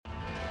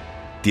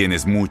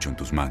Tienes mucho en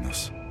tus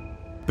manos.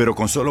 Pero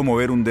con solo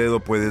mover un dedo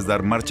puedes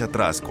dar marcha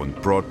atrás con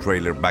Pro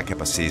Trailer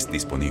Backup Assist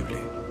disponible.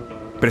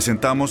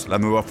 Presentamos la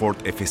nueva Ford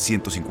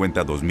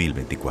F-150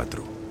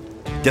 2024.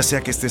 Ya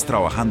sea que estés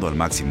trabajando al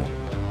máximo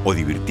o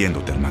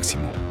divirtiéndote al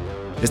máximo,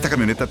 esta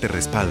camioneta te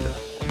respalda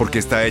porque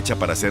está hecha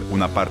para ser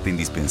una parte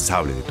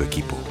indispensable de tu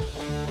equipo.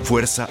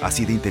 Fuerza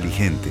así de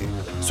inteligente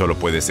solo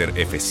puede ser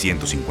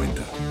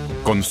F-150.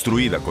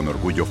 Construida con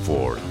orgullo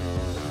Ford.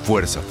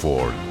 Fuerza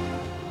Ford.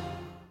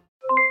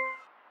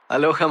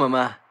 Aloha,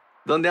 mamá.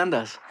 ¿Dónde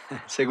andas?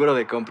 Seguro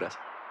de compras.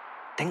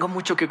 Tengo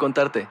mucho que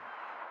contarte.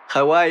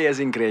 Hawái es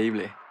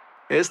increíble.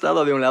 He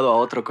estado de un lado a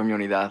otro con mi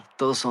unidad.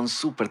 Todos son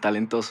súper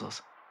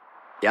talentosos.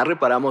 Ya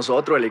reparamos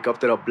otro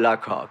helicóptero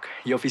Blackhawk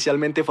y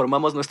oficialmente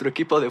formamos nuestro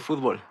equipo de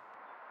fútbol.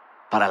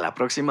 Para la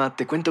próxima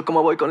te cuento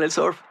cómo voy con el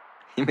surf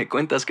y me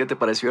cuentas qué te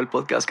pareció el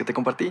podcast que te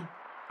compartí,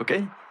 ¿ok?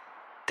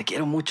 Te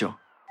quiero mucho.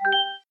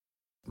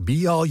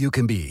 Be All You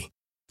Can Be,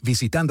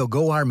 visitando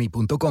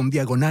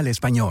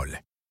goarmy.com/español.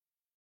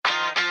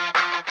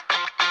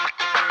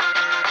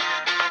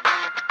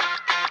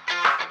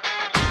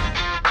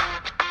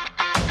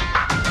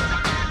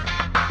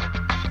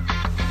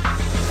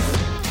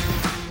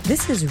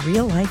 This is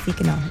Real Life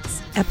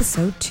Economics,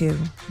 Episode 2,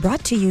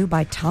 brought to you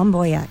by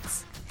Tomboy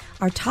X.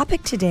 Our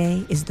topic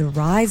today is the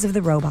rise of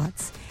the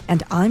robots,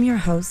 and I'm your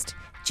host,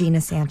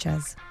 Gina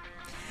Sanchez.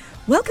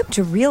 Welcome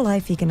to Real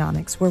Life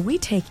Economics, where we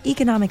take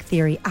economic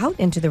theory out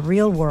into the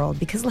real world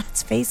because,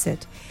 let's face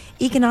it,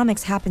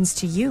 economics happens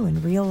to you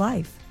in real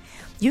life.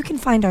 You can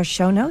find our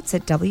show notes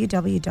at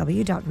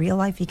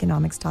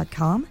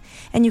www.reallifeeconomics.com,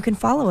 and you can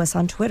follow us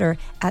on Twitter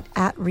at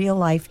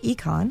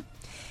 @reallifeecon.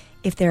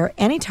 If there are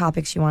any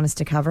topics you want us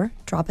to cover,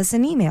 drop us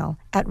an email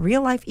at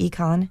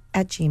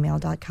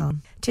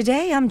reallifeecon@gmail.com.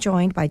 Today, I'm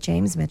joined by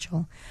James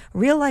Mitchell,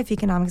 Real Life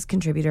Economics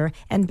contributor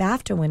and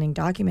BAFTA-winning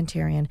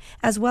documentarian,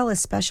 as well as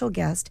special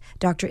guest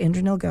Dr.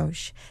 Indranil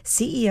Ghosh,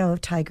 CEO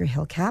of Tiger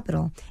Hill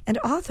Capital and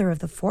author of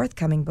the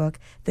forthcoming book,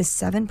 The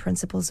 7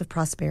 Principles of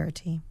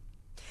Prosperity.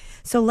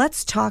 So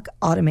let's talk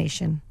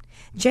automation.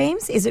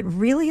 James, is it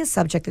really a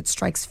subject that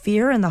strikes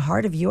fear in the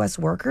heart of U.S.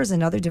 workers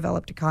and other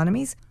developed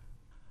economies?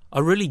 I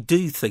really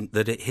do think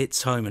that it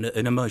hits home at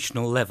an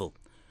emotional level.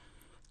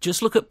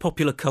 Just look at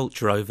popular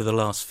culture over the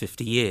last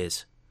 50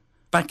 years.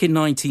 Back in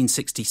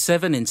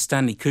 1967, in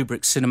Stanley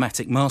Kubrick's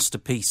cinematic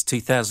masterpiece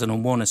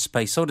 2001: A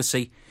Space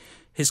Odyssey,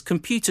 his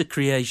computer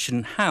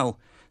creation HAL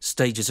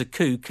stages a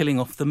coup, killing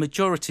off the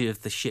majority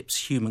of the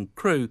ship's human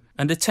crew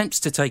and attempts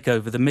to take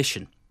over the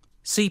mission.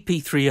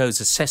 CP3O's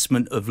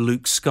assessment of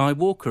Luke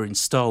Skywalker in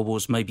Star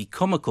Wars may be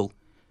comical,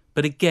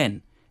 but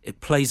again,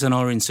 it plays on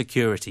our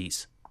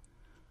insecurities.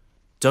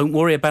 Don't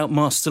worry about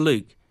Master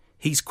Luke.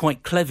 He's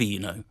quite clever, you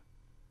know,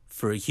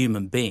 for a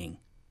human being.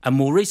 And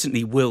more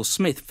recently, Will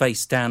Smith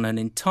faced down an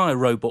entire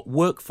robot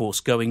workforce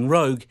going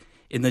rogue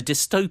in the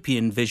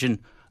dystopian vision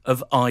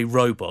of I,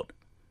 Robot.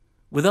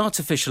 With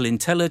artificial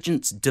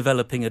intelligence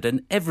developing at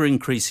an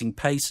ever-increasing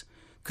pace,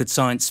 could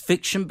science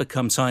fiction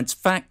become science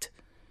fact?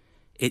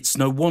 It's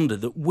no wonder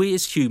that we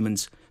as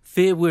humans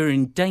fear we're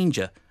in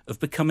danger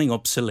of becoming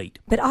obsolete.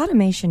 But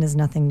automation is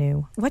nothing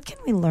new. What can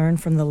we learn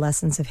from the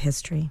lessons of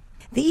history?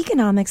 The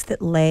economics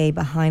that lay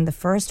behind the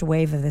first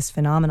wave of this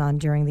phenomenon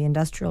during the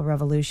Industrial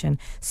Revolution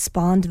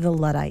spawned the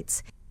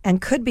Luddites and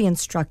could be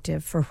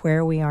instructive for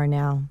where we are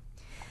now.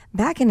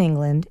 Back in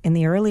England, in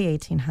the early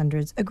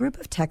 1800s, a group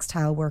of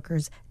textile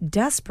workers,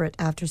 desperate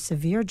after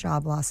severe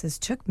job losses,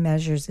 took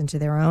measures into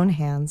their own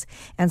hands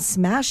and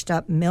smashed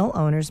up mill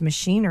owners'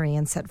 machinery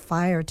and set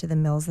fire to the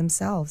mills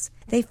themselves.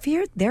 They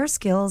feared their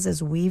skills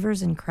as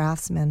weavers and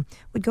craftsmen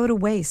would go to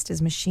waste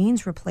as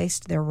machines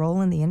replaced their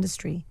role in the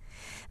industry.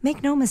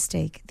 Make no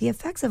mistake, the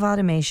effects of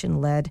automation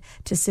led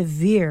to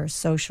severe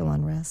social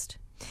unrest.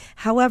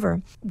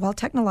 However, while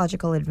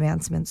technological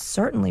advancements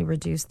certainly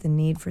reduced the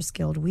need for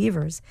skilled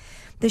weavers,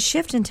 the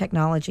shift in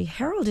technology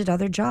heralded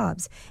other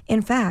jobs.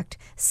 In fact,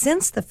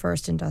 since the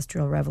first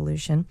Industrial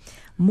Revolution,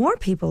 more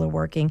people are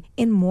working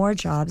in more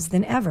jobs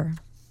than ever.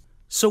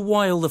 So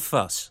why all the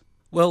fuss?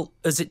 Well,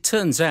 as it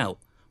turns out,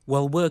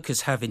 while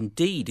workers have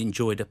indeed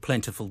enjoyed a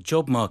plentiful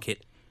job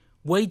market,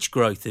 wage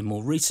growth in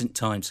more recent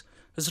times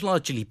has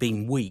largely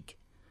been weak,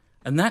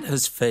 and that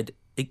has fed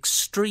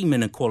extreme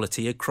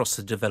inequality across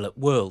the developed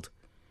world,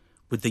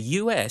 with the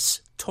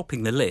US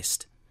topping the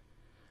list.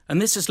 And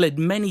this has led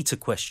many to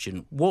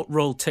question what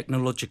role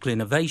technological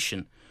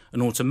innovation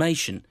and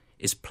automation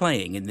is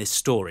playing in this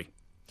story.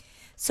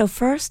 So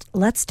first,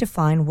 let's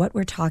define what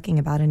we're talking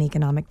about in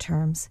economic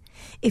terms.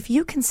 If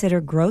you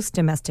consider gross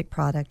domestic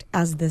product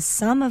as the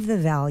sum of the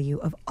value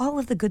of all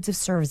of the goods and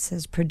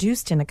services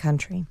produced in a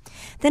country,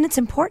 then it's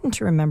important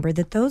to remember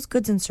that those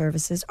goods and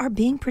services are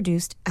being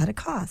produced at a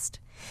cost.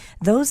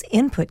 Those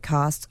input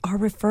costs are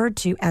referred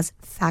to as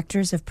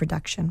factors of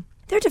production.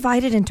 They're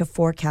divided into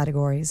 4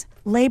 categories: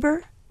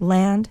 labor,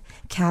 land,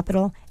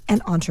 capital,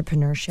 and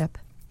entrepreneurship.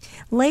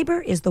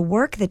 Labor is the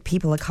work that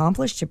people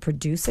accomplish to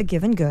produce a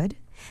given good.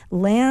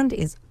 Land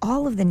is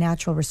all of the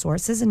natural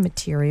resources and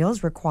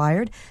materials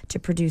required to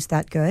produce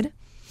that good.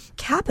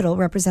 Capital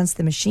represents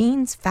the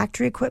machines,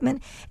 factory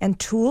equipment, and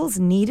tools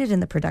needed in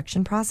the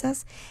production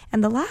process.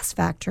 And the last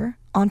factor,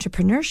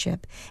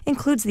 entrepreneurship,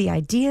 includes the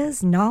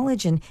ideas,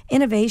 knowledge, and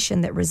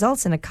innovation that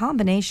results in a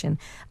combination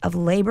of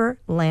labor,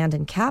 land,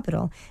 and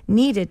capital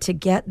needed to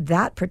get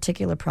that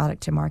particular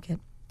product to market.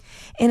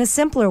 In a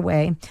simpler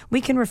way,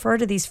 we can refer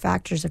to these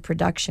factors of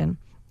production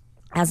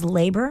as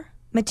labor,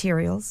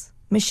 materials,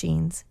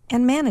 machines,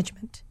 and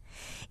management.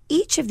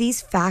 Each of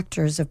these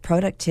factors of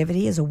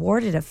productivity is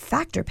awarded a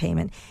factor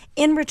payment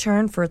in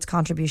return for its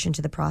contribution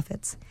to the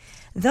profits.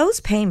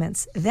 Those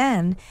payments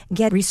then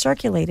get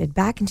recirculated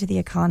back into the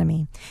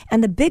economy,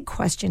 and the big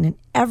question in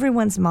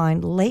everyone's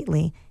mind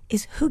lately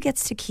is who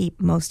gets to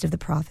keep most of the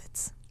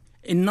profits.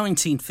 In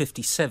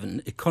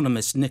 1957,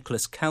 economist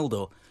Nicholas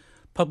Kaldor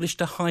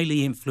published a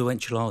highly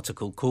influential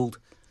article called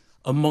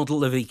A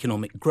Model of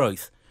Economic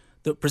Growth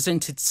that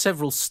presented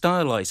several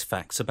stylized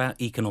facts about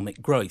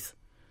economic growth,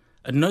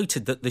 and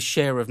noted that the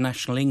share of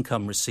national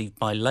income received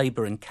by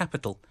labour and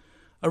capital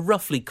are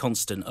roughly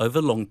constant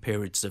over long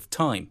periods of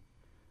time,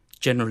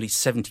 generally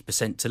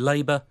 70% to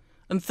labour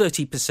and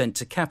 30%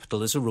 to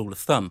capital as a rule of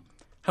thumb.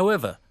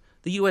 However,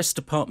 the US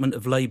Department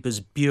of Labour's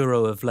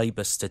Bureau of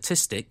Labour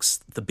Statistics,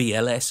 the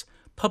BLS,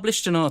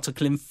 published an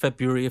article in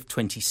February of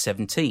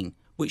 2017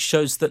 which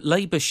shows that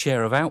Labour's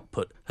share of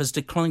output has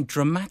declined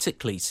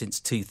dramatically since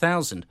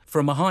 2000,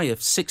 from a high of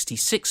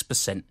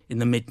 66% in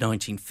the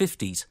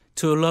mid-1950s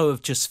to a low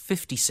of just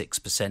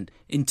 56%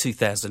 in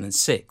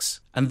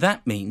 2006. And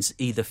that means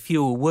either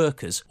fewer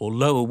workers or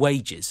lower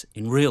wages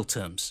in real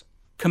terms.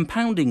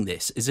 Compounding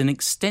this is an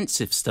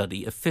extensive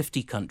study of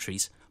 50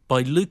 countries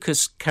by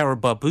Lucas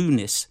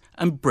Karabarbounis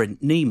and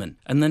Brent Neiman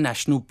and the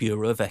National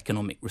Bureau of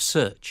Economic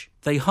Research.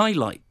 They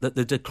highlight that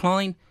the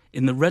decline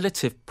in the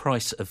relative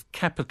price of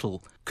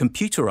capital,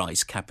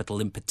 computerized capital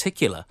in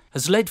particular,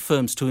 has led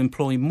firms to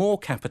employ more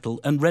capital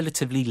and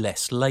relatively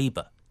less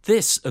labour.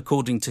 This,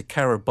 according to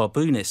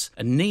Karabarbounis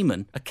and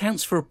Neiman,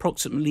 accounts for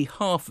approximately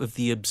half of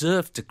the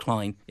observed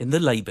decline in the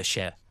labour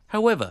share.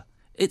 However,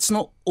 it's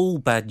not all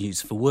bad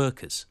news for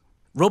workers.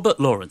 Robert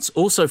Lawrence,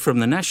 also from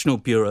the National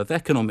Bureau of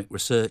Economic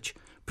Research,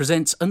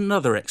 presents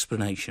another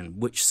explanation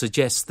which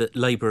suggests that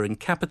labour and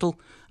capital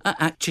are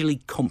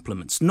actually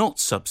complements, not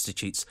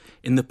substitutes,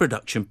 in the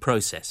production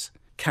process.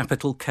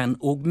 Capital can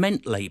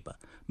augment labour,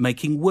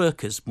 making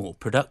workers more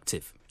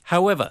productive.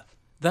 However,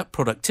 that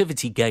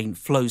productivity gain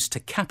flows to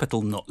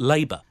capital, not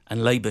labour,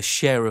 and labour's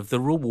share of the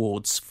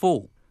rewards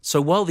fall. So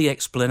while the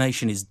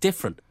explanation is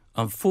different,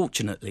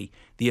 unfortunately,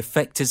 the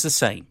effect is the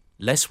same.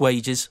 Less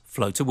wages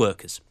flow to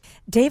workers.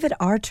 David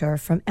Artur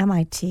from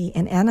MIT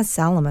and Anna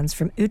Salomons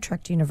from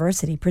Utrecht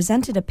University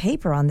presented a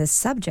paper on this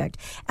subject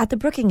at the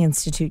Brookings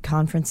Institute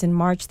conference in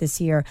March this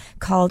year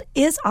called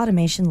Is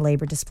Automation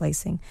Labor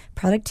Displacing?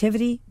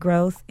 Productivity,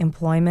 Growth,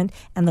 Employment,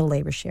 and the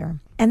Labor Share.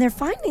 And their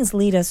findings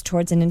lead us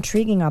towards an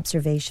intriguing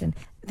observation.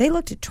 They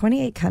looked at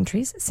 28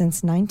 countries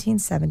since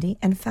 1970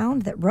 and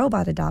found that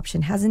robot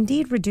adoption has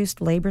indeed reduced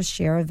labor's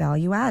share of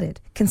value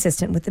added,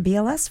 consistent with the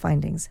BLS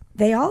findings.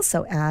 They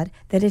also add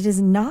that it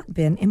has not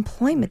been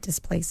employment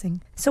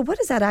displacing. So what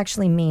does that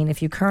actually mean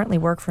if you currently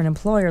work for an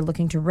employer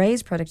looking to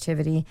raise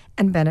productivity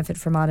and benefit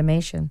from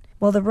automation?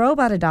 Well, the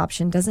robot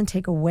adoption doesn't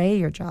take away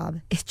your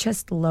job. It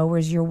just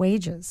lowers your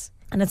wages.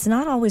 And it's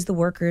not always the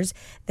workers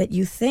that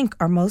you think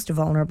are most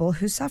vulnerable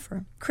who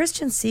suffer.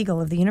 Christian Siegel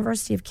of the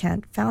University of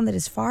Kent found that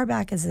as far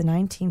back as the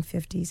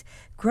 1950s,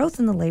 growth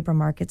in the labor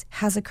markets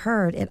has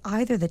occurred at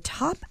either the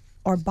top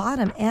or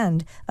bottom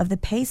end of the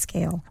pay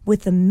scale,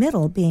 with the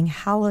middle being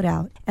hollowed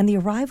out, and the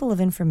arrival of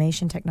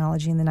information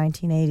technology in the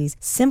 1980s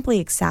simply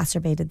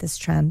exacerbated this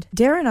trend.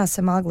 Darren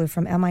Asimoglu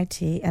from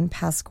MIT and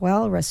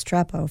Pasquale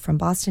Restrepo from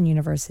Boston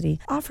University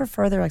offer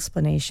further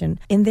explanation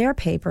in their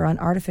paper on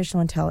artificial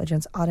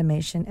intelligence,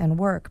 automation, and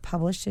work,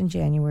 published in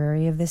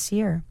January of this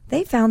year.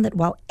 They found that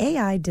while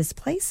AI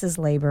displaces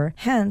labor,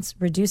 hence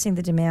reducing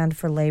the demand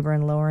for labor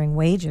and lowering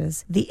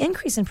wages, the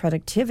increase in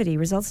productivity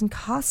results in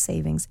cost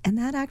savings, and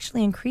that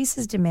actually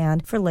increases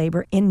demand for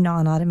labor in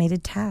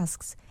non-automated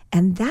tasks.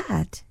 And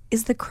that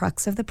is the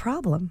crux of the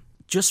problem.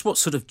 Just what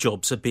sort of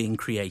jobs are being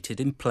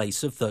created in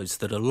place of those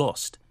that are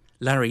lost?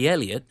 Larry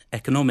Elliott,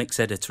 economics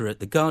editor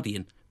at The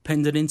Guardian,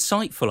 penned an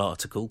insightful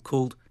article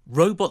called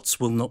Robots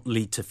Will Not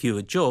Lead to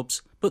Fewer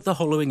Jobs, but the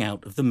Hollowing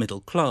Out of the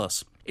Middle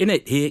Class. In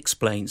it, he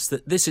explains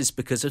that this is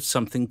because of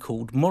something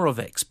called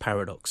Moravec's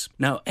paradox.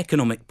 Now,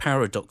 economic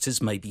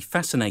paradoxes may be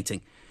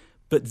fascinating,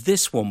 but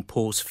this one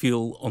pours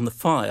fuel on the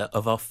fire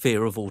of our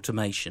fear of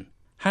automation.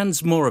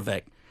 Hans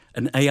Moravec,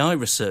 an AI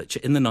researcher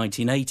in the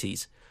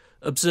 1980s,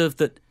 observed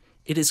that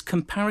it is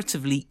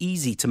comparatively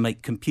easy to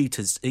make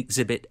computers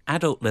exhibit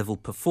adult-level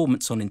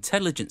performance on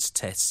intelligence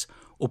tests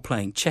or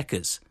playing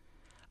checkers,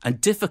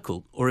 and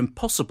difficult or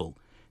impossible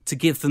to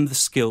give them the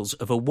skills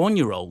of a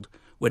 1-year-old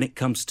when it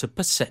comes to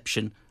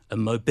perception and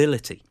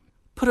mobility.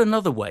 Put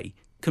another way,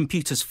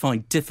 computers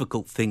find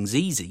difficult things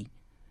easy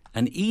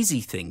and easy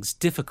things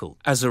difficult.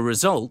 As a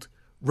result,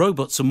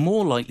 robots are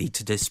more likely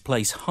to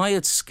displace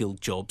higher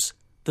skilled jobs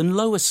than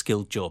lower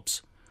skilled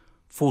jobs,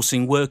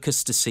 forcing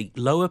workers to seek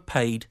lower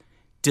paid,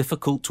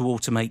 difficult to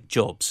automate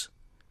jobs.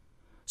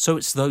 So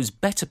it's those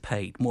better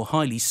paid, more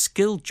highly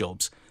skilled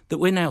jobs that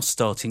we're now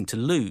starting to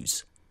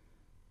lose.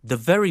 The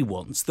very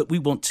ones that we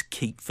want to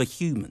keep for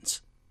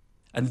humans.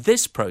 And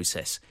this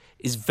process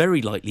is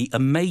very likely a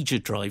major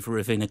driver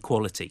of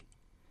inequality.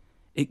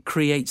 It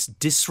creates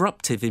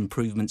disruptive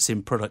improvements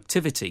in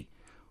productivity,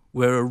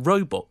 where a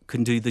robot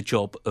can do the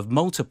job of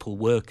multiple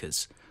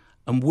workers,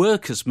 and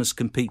workers must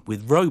compete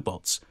with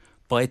robots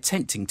by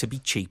attempting to be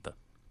cheaper.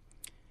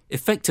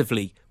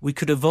 Effectively, we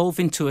could evolve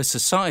into a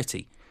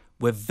society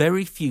where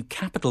very few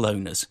capital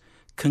owners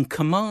can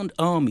command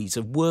armies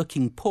of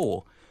working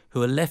poor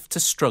who are left to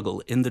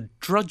struggle in the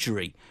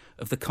drudgery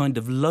of the kind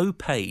of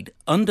low-paid,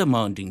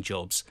 undemanding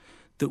jobs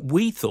that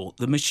we thought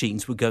the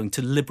machines were going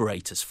to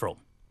liberate us from.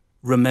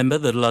 Remember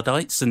the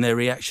Luddites and their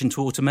reaction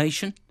to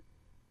automation?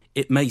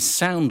 It may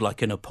sound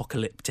like an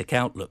apocalyptic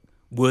outlook,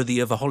 worthy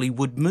of a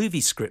Hollywood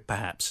movie script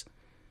perhaps,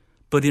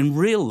 but in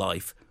real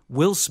life,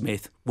 Will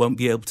Smith won't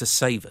be able to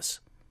save us.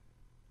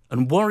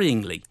 And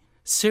worryingly,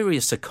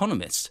 serious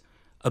economists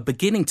are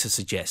beginning to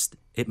suggest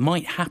it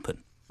might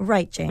happen.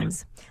 Right,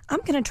 James. I'm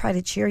going to try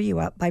to cheer you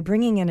up by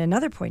bringing in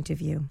another point of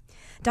view.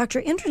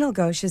 Dr. Indranil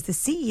Ghosh is the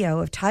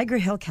CEO of Tiger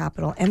Hill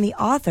Capital and the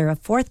author of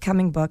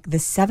forthcoming book, The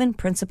 7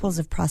 Principles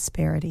of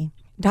Prosperity.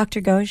 Dr.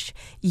 Ghosh,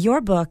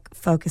 your book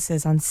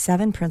focuses on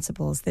 7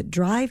 principles that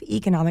drive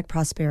economic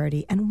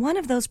prosperity, and one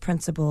of those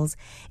principles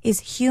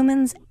is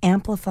humans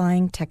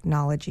amplifying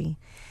technology.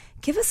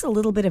 Give us a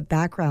little bit of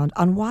background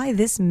on why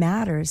this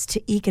matters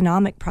to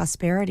economic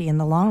prosperity in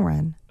the long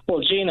run.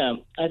 Well, Gina,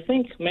 I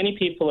think many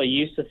people are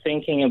used to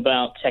thinking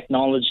about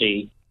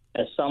technology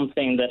as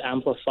something that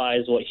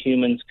amplifies what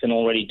humans can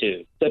already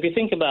do. So if you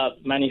think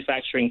about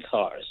manufacturing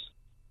cars,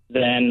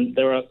 then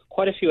there are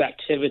quite a few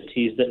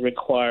activities that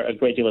require a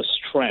great deal of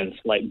strength,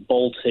 like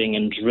bolting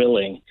and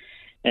drilling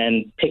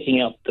and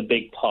picking up the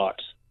big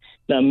parts.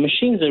 Now,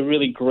 machines are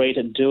really great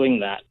at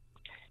doing that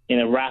in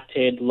a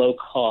rapid,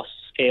 low-cost,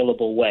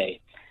 scalable way.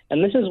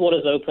 And this is what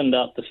has opened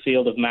up the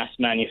field of mass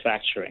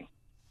manufacturing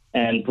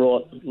and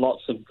brought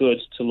lots of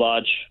goods to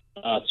large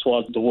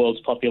swaths of the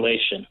world's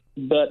population.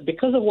 But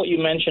because of what you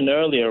mentioned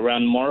earlier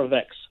around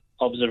Moravec's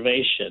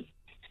observation,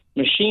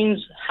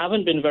 machines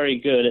haven't been very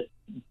good at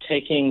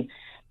taking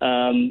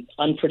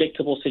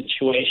unpredictable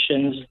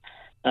situations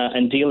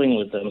and dealing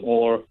with them,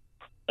 or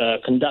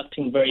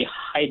conducting very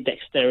high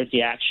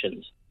dexterity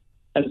actions.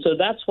 And so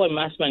that's why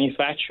mass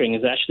manufacturing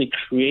has actually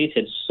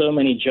created so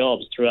many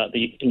jobs throughout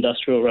the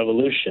Industrial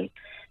Revolution,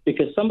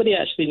 because somebody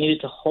actually needed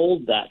to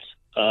hold that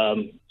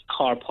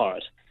car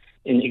part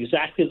in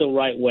exactly the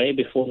right way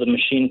before the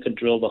machine could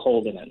drill the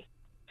hole in it.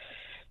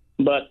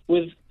 But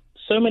with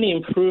so many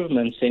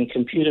improvements in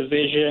computer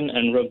vision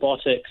and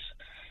robotics,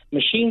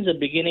 machines are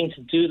beginning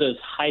to do those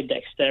high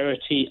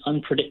dexterity,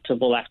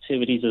 unpredictable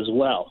activities as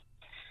well.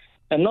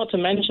 And not to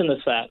mention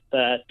the fact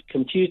that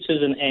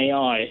computers and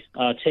AI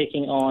are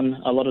taking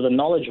on a lot of the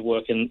knowledge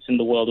work in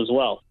the world as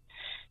well.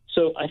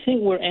 So I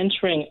think we're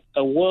entering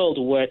a world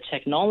where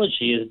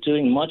technology is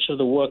doing much of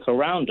the work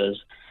around us.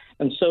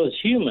 And so as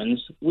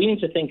humans, we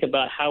need to think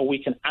about how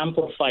we can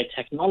amplify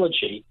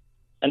technology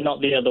and not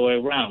the other way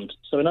around.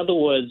 So in other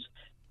words,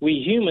 we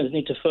humans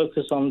need to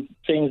focus on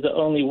things that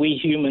only we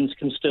humans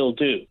can still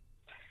do.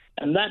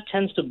 And that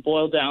tends to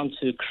boil down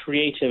to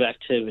creative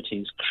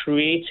activities,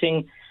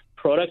 creating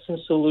products and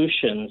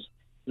solutions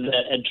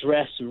that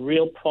address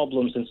real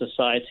problems in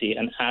society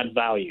and add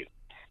value.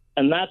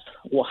 And that's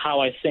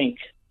how I think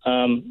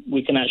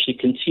we can actually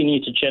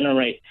continue to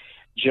generate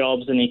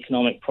jobs and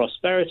economic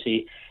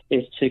prosperity,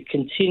 is to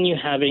continue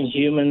having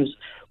humans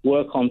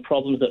work on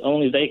problems that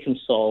only they can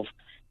solve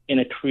in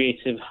a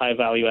creative, high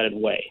value-added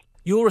way.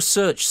 Your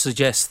research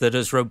suggests that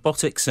as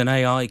robotics and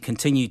AI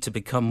continue to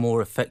become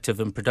more effective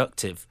and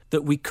productive,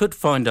 that we could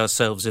find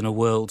ourselves in a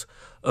world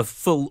of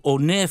full or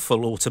near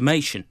full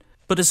automation.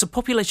 But as the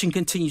population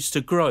continues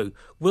to grow,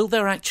 will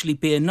there actually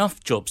be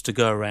enough jobs to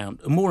go around,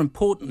 and more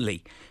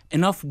importantly,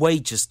 enough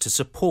wages to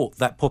support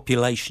that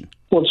population?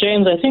 Well,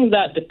 James, I think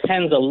that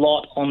depends a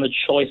lot on the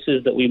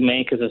choices that we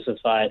make as a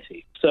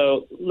society.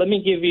 So let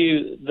me give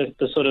you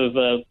the sort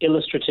of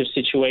illustrative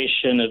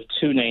situation of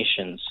two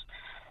nations.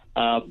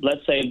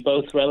 Let's say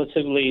both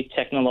relatively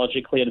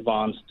technologically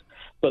advanced,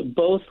 but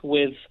both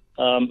with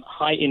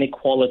high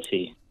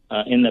inequality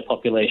in their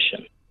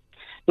population.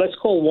 Let's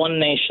call one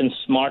nation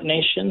smart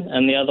nation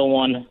and the other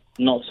one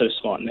not so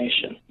smart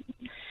nation.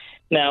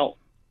 Now,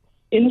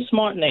 in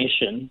smart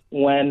nation,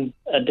 when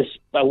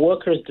a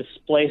worker is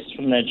displaced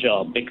from their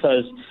job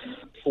because,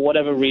 for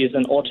whatever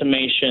reason,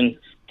 automation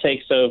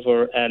takes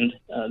over and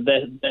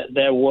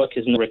their work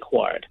is not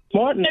required,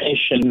 smart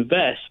nation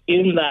invests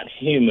in that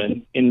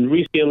human, in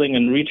reskilling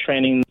and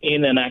retraining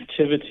in an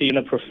activity, in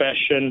a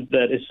profession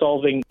that is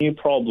solving new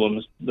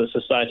problems that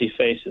society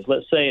faces.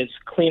 Let's say it's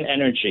clean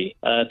energy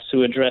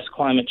to address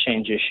climate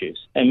change issues.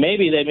 And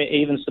maybe they may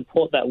even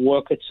support that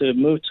worker to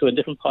move to a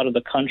different part of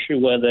the country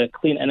where the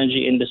clean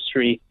energy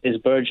industry is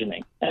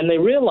burgeoning. And they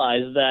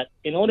realize that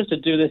in order to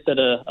do this at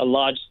a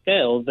large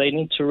scale, they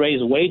need to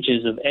raise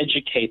wages of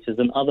educators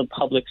and other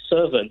public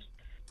servants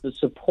that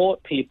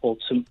support people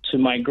to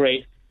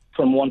migrate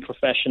from one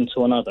profession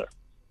to another.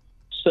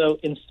 So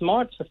in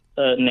Smart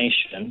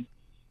Nation,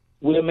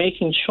 we're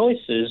making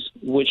choices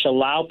which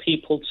allow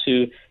people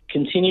to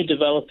continue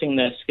developing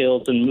their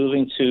skills and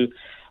moving to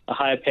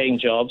higher paying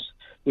jobs.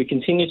 We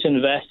continue to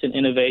invest in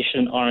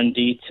innovation and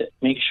R&D to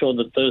make sure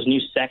that those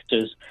new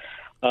sectors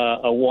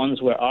are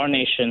ones where our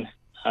nation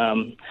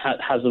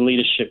has a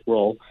leadership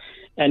role.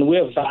 And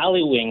we're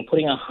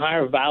putting a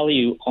higher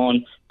value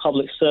on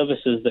public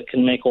services that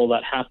can make all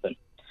that happen.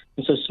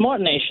 And so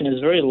Smart Nation is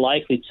very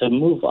likely to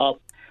move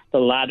up the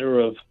ladder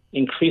of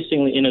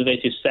increasingly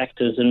innovative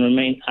sectors and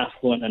remain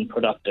affluent and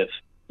productive.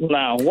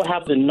 Now, what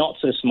happens in Not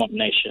So Smart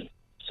Nation?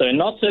 So in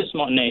Not So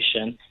Smart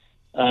Nation,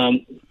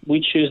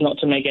 we choose not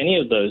to make any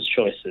of those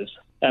choices.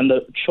 And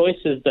the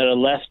choices that are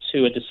left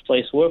to a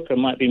displaced worker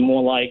might be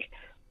more like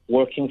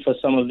working for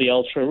some of the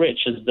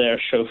ultra-rich as their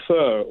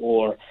chauffeur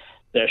or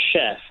their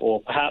chef, or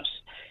perhaps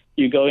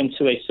you go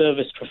into a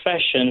service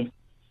profession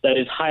that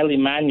is highly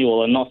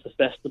manual and not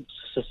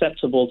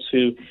susceptible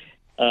to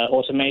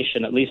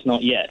automation, at least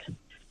not yet.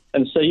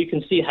 And so you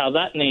can see how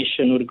that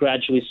nation would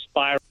gradually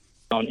spiral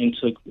down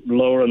into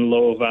lower and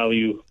lower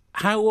value.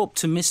 How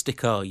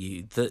optimistic are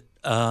you that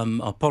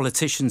our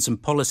politicians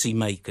and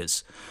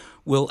policymakers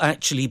will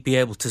actually be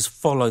able to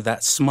follow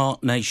that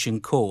Smart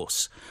Nation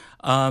course?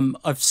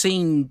 I've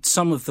seen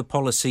some of the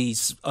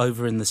policies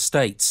over in the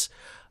States,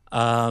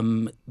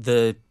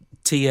 the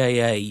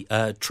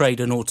TAA, Trade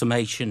and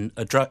Automation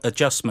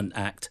Adjustment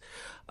Act,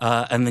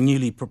 and the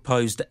newly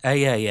proposed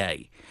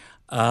AAA,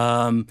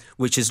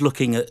 which is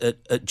looking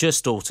at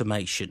just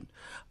automation,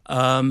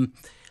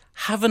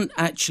 haven't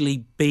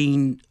actually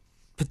been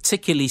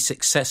particularly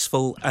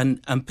successful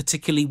and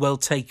particularly well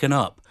taken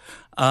up.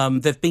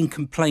 There have been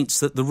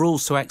complaints that the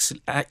rules to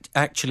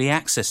actually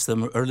access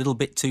them are a little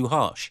bit too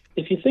harsh.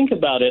 If you think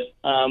about it,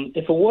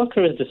 if a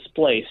worker is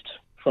displaced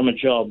from a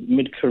job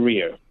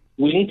mid-career,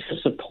 we need to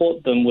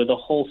support them with a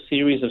whole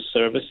series of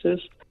services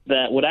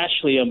that would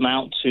actually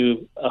amount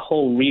to a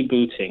whole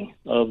rebooting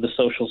of the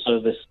social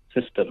service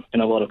system in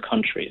a lot of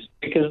countries.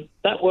 Because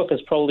that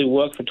worker's probably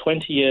worked for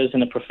 20 years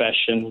in a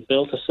profession,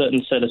 built a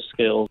certain set of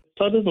skills.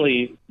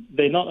 Suddenly,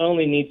 they not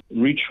only need to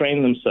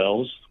retrain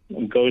themselves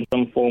and go in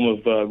some form of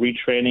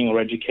retraining or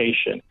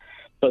education,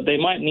 but they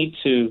might need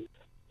to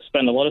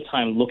spend a lot of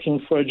time looking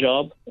for a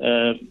job,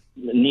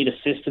 need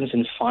assistance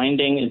in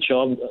finding a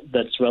job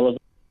that's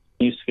relevant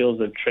to new skills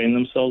they've trained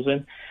themselves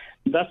in.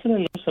 That's an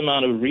enormous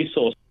amount of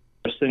resources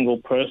for a single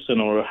person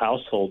or a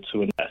household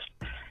to invest,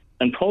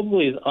 and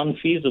probably is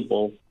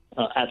unfeasible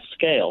at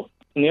scale.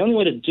 And the only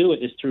way to do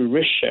it is through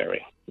risk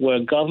sharing, where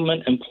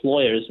government,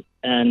 employers,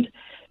 and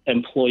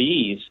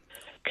employees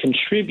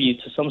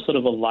contribute to some sort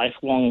of a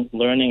lifelong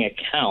learning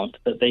account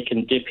that they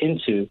can dip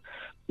into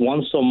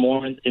once or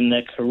more in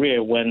their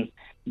career when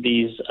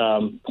these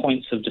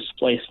points of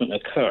displacement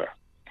occur.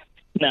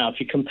 Now, if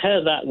you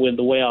compare that with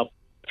the way our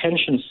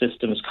pension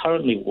systems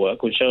currently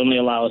work, which only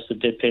allow us to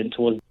dip in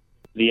towards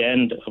the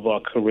end of our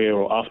career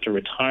or after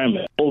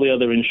retirement, all the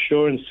other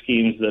insurance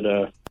schemes that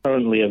are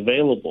currently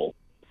available,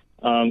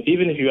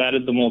 even if you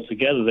added them all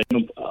together, they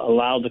don't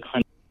allow the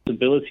kind of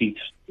stability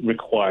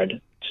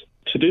required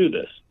to do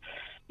this.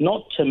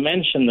 Not to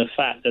mention the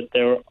fact that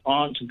there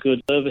aren't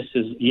good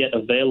services yet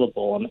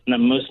available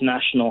on most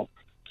national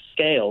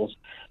scales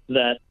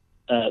that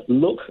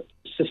look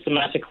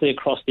systematically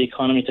across the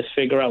economy to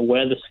figure out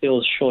where the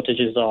skills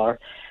shortages are,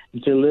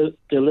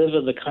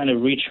 deliver the kind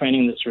of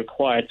retraining that's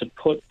required to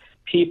put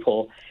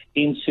people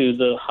into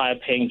the higher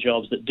paying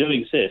jobs that do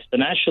exist.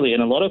 And actually,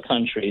 in a lot of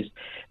countries,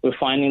 we're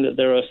finding that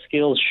there are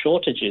skills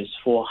shortages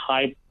for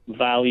high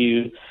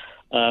value,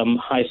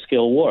 high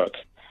skill work.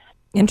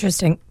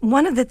 Interesting.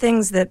 One of the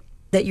things that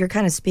you're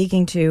kind of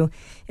speaking to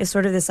is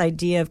sort of this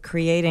idea of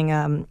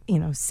creating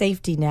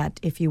safety net,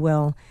 if you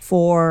will,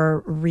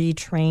 for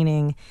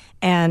retraining.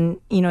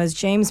 And, as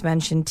James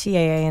mentioned,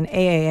 TAA and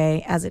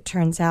AAA, as it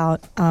turns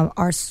out,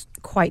 are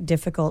quite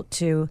difficult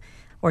to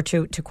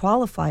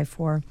qualify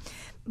for.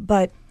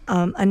 But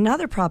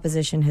another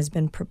proposition has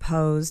been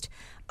proposed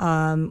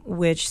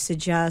which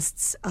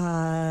suggests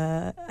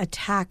a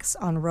tax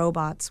on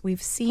robots.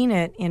 We've seen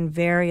it in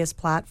various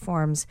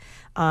platforms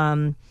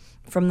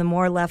from the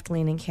more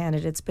left-leaning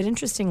candidates. But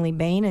interestingly,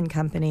 Bain and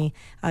Company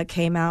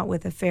came out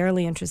with a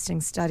fairly interesting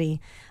study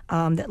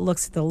that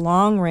looks at the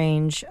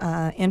long-range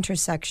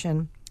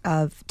intersection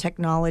of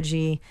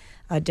technology,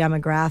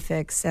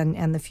 demographics,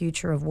 and the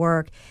future of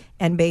work,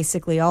 and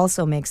basically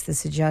also makes the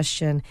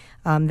suggestion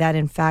that,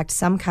 in fact,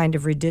 some kind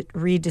of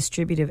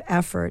redistributive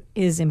effort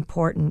is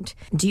important.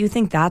 Do you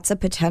think that's a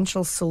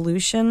potential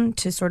solution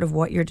to sort of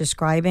what you're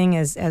describing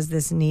as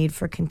this need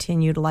for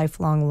continued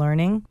lifelong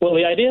learning? Well,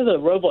 the idea of the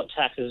robot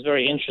tax is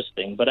very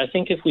interesting, but I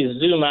think if we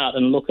zoom out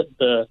and look at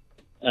the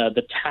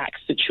tax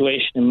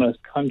situation in most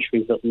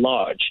countries at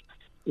large,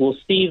 we'll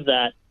see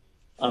that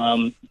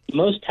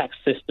most tax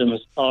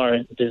systems are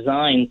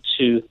designed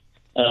to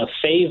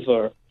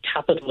favor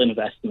capital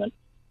investment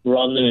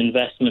rather than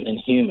investment in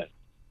humans.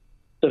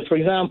 So, for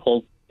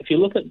example, if you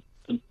look at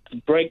the the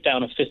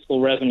breakdown of fiscal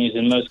revenues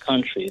in most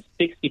countries,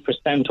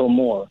 60% or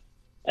more.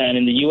 And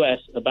in the U.S.,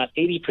 about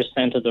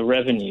 80% of the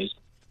revenues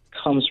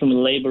comes from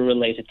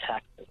labor-related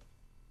taxes.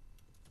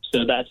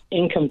 So that's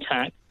income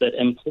tax that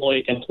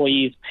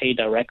employees pay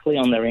directly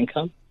on their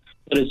income,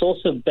 but it's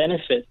also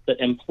benefits that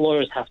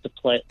employers have to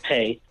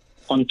pay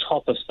on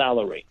top of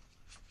salary.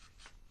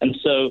 And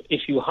so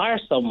if you hire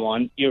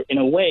someone, you're in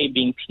a way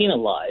being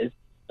penalized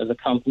as a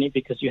company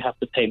because you have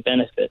to pay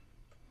benefits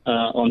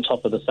on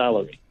top of the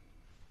salary.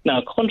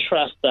 Now,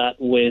 contrast that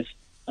with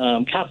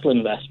capital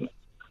investment.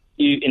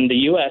 You, in the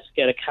U.S.,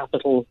 get a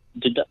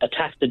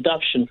tax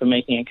deduction for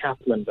making a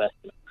capital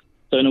investment.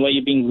 So in a way,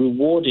 you're being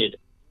rewarded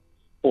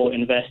for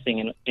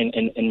investing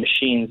in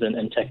machines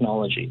and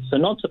technology. So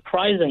not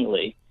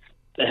surprisingly,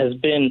 there has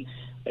been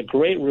a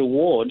great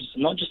rewards,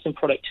 not just in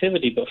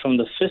productivity, but from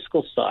the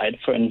fiscal side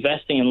for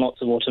investing in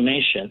lots of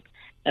automation.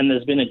 And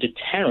there's been a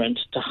deterrent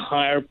to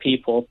hire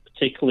people,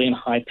 particularly in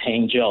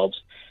high-paying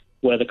jobs,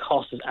 where the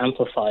cost is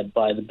amplified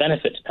by the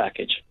benefits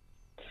package.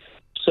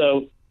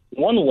 So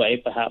one way,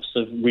 perhaps,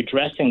 of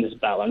redressing this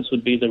balance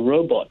would be the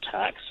robot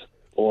tax,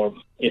 or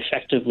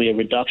effectively a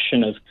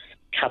reduction of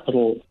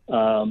capital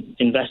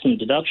investment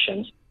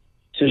deductions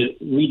to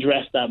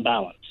redress that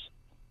balance.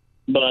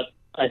 But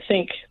I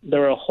think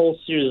there are a whole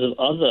series of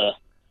other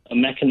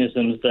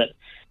mechanisms that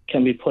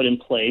can be put in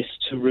place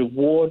to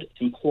reward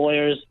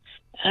employers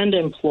and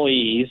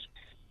employees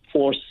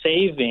for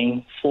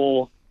saving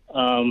for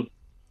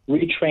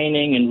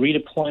retraining and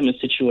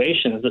redeployment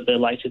situations that they're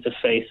likely to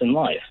face in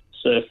life.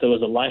 So if there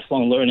was a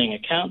lifelong learning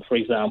account, for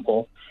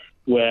example,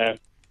 where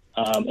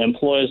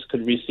employers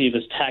could receive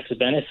as tax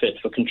benefit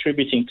for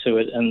contributing to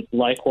it, and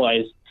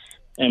likewise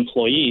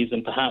employees,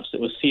 and perhaps it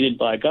was seeded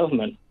by a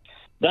government,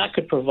 that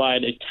could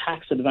provide a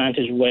tax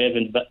advantage way of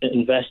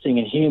investing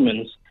in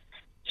humans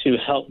to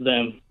help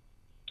them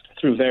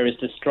through various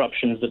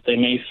disruptions that they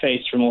may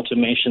face from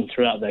automation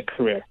throughout their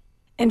career.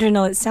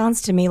 Indranil, it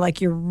sounds to me like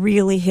you're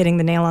really hitting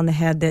the nail on the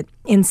head that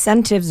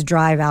incentives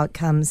drive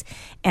outcomes,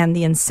 and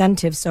the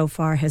incentive so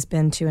far has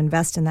been to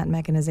invest in that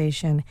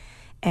mechanization.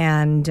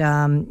 And,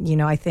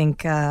 I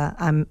think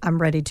I'm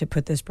ready to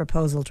put this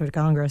proposal to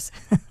Congress.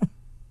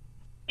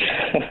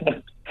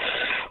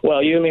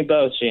 Well, you and me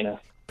both, Gina.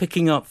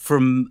 Picking up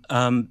from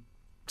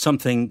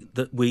something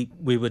that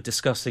we were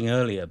discussing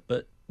earlier,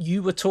 but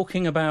you were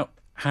talking about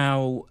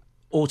how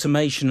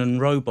automation and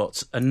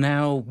robots are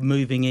now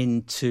moving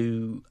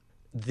into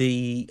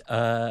the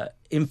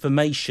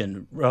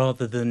information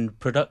rather than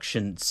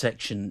production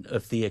section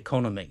of the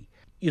economy.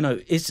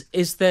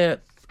 Is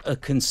there a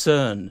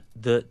concern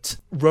that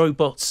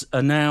robots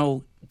are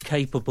now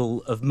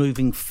capable of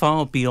moving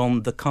far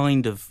beyond the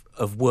kind of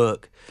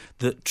work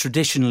that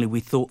traditionally we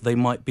thought they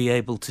might be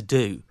able to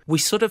do? We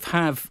sort of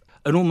have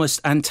an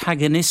almost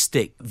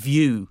antagonistic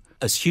view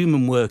as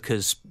human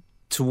workers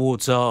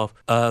towards our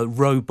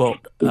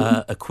robot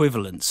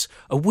equivalents.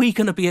 Are we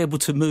going to be able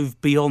to move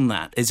beyond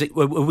that?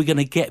 Are we going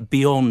to get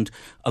beyond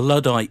a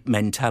Luddite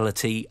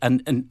mentality?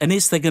 And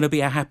is there going to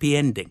be a happy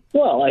ending?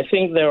 Well, I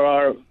think there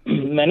are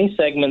many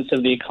segments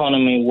of the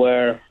economy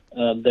where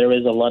there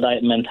is a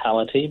Luddite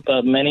mentality,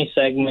 but many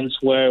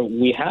segments where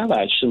we have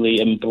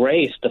actually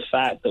embraced the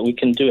fact that we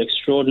can do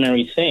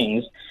extraordinary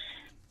things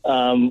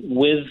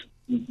with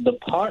the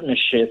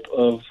partnership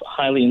of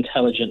highly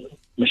intelligent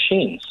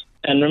machines.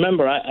 And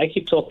remember, I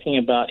keep talking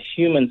about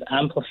humans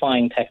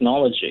amplifying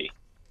technology.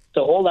 So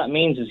all that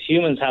means is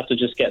humans have to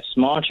just get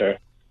smarter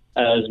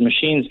as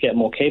machines get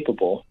more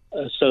capable,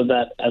 so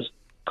that as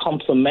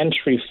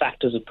complementary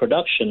factors of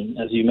production,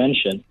 as you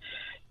mentioned,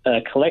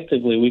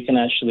 collectively we can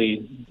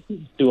actually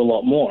do a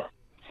lot more.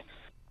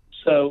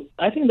 So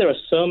I think there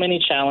are so many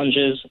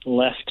challenges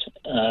left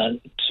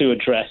to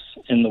address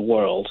in the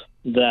world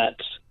that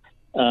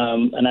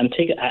an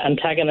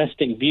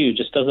antagonistic view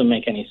just doesn't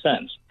make any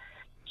sense.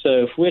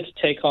 So if we're to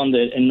take on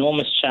the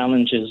enormous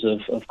challenges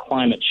of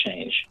climate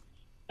change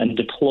and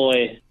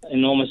deploy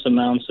enormous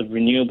amounts of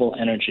renewable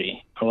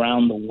energy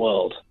around the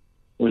world,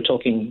 we're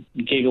talking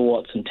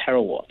gigawatts and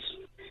terawatts.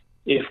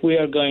 If we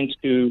are going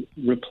to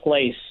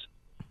replace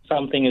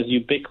something as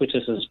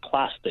ubiquitous as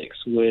plastics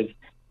with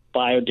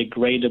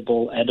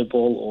biodegradable,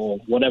 edible, or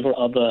whatever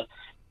other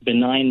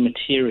benign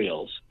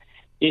materials,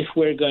 if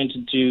we're going to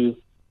do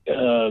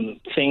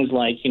things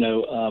like,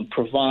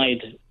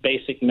 provide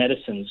basic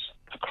medicines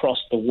across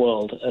the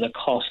world at a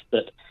cost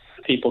that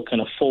people can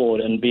afford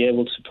and be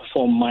able to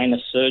perform minor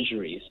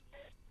surgeries,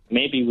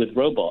 maybe with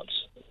robots,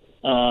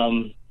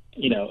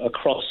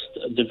 across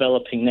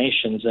developing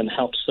nations and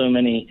help so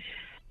many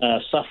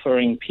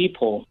suffering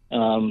people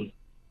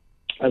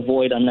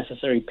avoid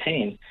unnecessary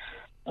pain.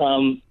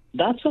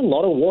 That's a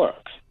lot of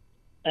work.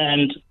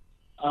 And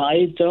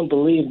I don't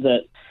believe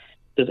that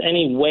there's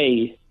any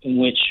way in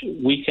which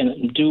we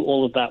can do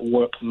all of that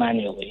work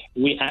manually.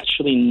 We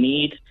actually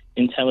need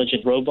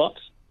intelligent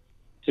robots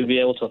to be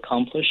able to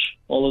accomplish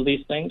all of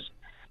these things.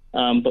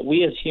 But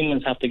we as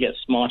humans have to get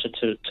smarter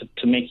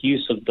to make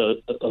use of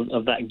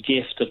that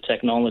gift of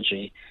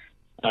technology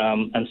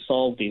and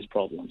solve these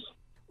problems.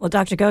 Well,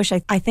 Dr. Ghosh,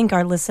 I think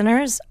our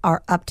listeners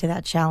are up to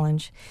that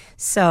challenge.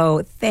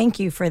 So thank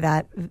you for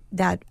that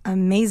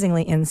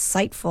amazingly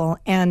insightful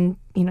and,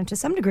 to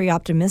some degree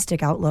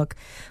optimistic outlook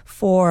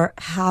for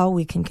how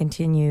we can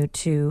continue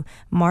to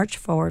march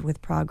forward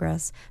with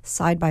progress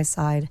side by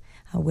side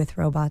with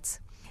robots.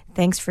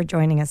 Thanks for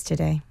joining us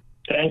today.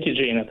 Thank you,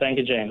 Gina. Thank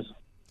you, James.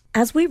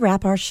 As we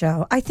wrap our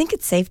show, I think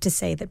it's safe to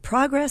say that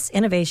progress,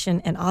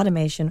 innovation, and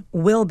automation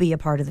will be a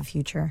part of the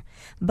future.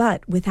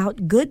 But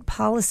without good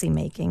policy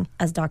making,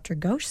 as Dr.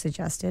 Ghosh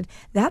suggested,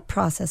 that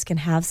process can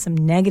have some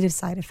negative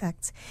side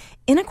effects.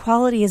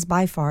 Inequality is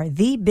by far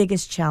the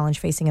biggest challenge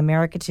facing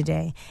America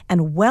today,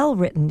 and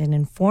well-written and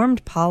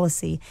informed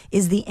policy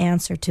is the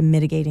answer to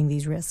mitigating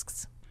these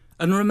risks.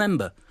 And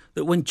remember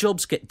that when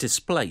jobs get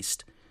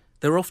displaced,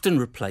 they're often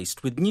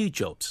replaced with new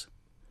jobs.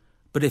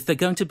 But if they're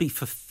going to be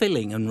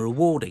fulfilling and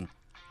rewarding,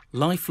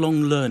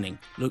 lifelong learning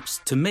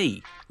looks to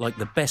me like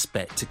the best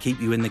bet to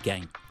keep you in the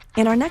game.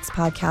 In our next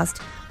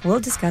podcast, we'll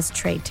discuss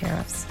trade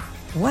tariffs.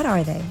 What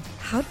are they?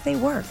 How do they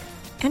work?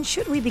 And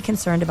should we be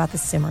concerned about the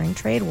simmering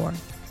trade war?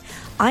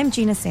 I'm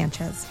Gina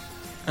Sanchez.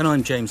 And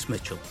I'm James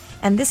Mitchell.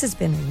 And this has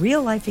been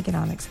Real Life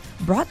Economics,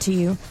 brought to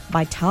you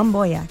by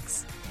Tomboy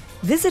X.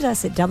 Visit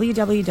us at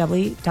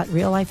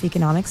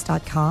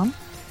www.reallifeeconomics.com.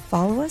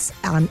 Follow us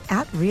on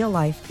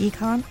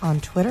 @RealLifeEcon on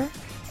Twitter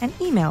and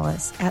email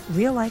us at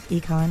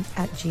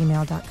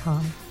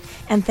reallifeecon@gmail.com.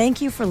 And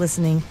thank you for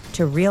listening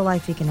to Real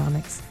Life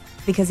Economics,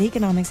 because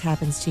economics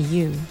happens to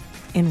you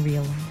in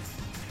real life.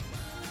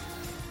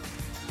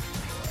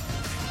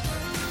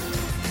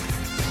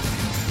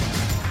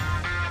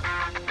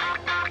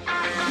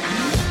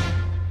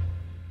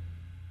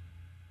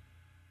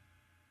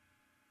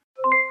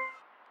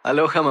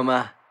 Aloha,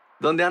 mamá.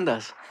 ¿Dónde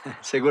andas?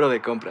 Seguro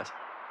de compras.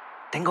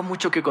 Tengo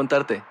mucho que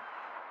contarte.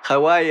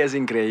 Hawái es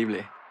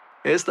increíble.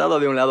 He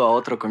estado de un lado a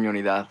otro con mi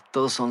unidad.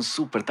 Todos son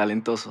súper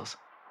talentosos.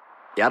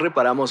 Ya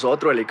reparamos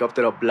otro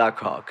helicóptero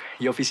Blackhawk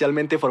y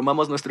oficialmente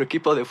formamos nuestro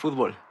equipo de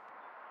fútbol.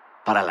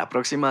 Para la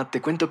próxima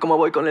te cuento cómo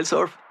voy con el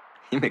surf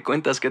y me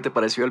cuentas qué te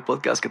pareció el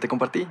podcast que te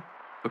compartí,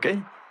 ¿ok?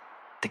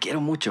 Te quiero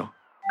mucho.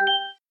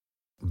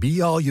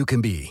 Be All You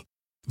Can Be,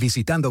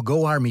 visitando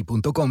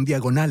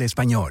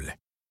goarmy.com/español.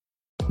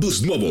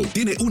 Boost Mobile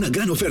tiene una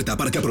gran oferta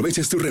para que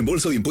aproveches tu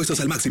reembolso de impuestos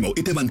al máximo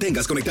y te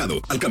mantengas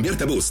conectado. Al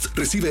cambiarte a Boost,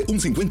 recibe un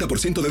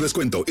 50% de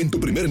descuento en tu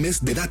primer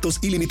mes de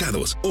datos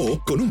ilimitados. O,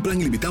 con un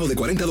plan ilimitado de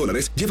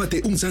 $40,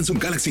 llévate un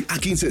Samsung Galaxy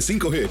A15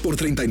 5G por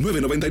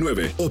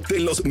 $39.99.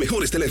 Obtén los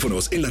mejores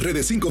teléfonos en las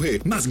redes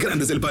 5G más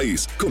grandes del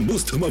país. Con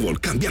Boost Mobile,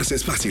 cambiarse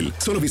es fácil.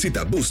 Solo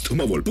visita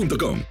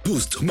boostmobile.com.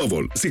 Boost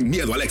Mobile, sin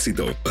miedo al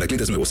éxito. Para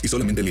clientes nuevos y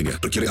solamente en línea,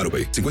 requiere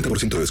AutoPay.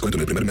 50% de descuento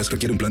en el primer mes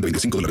requiere un plan de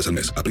 $25 al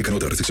mes. Aplican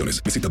otras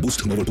restricciones. Visita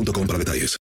boostmobile.com para detalles.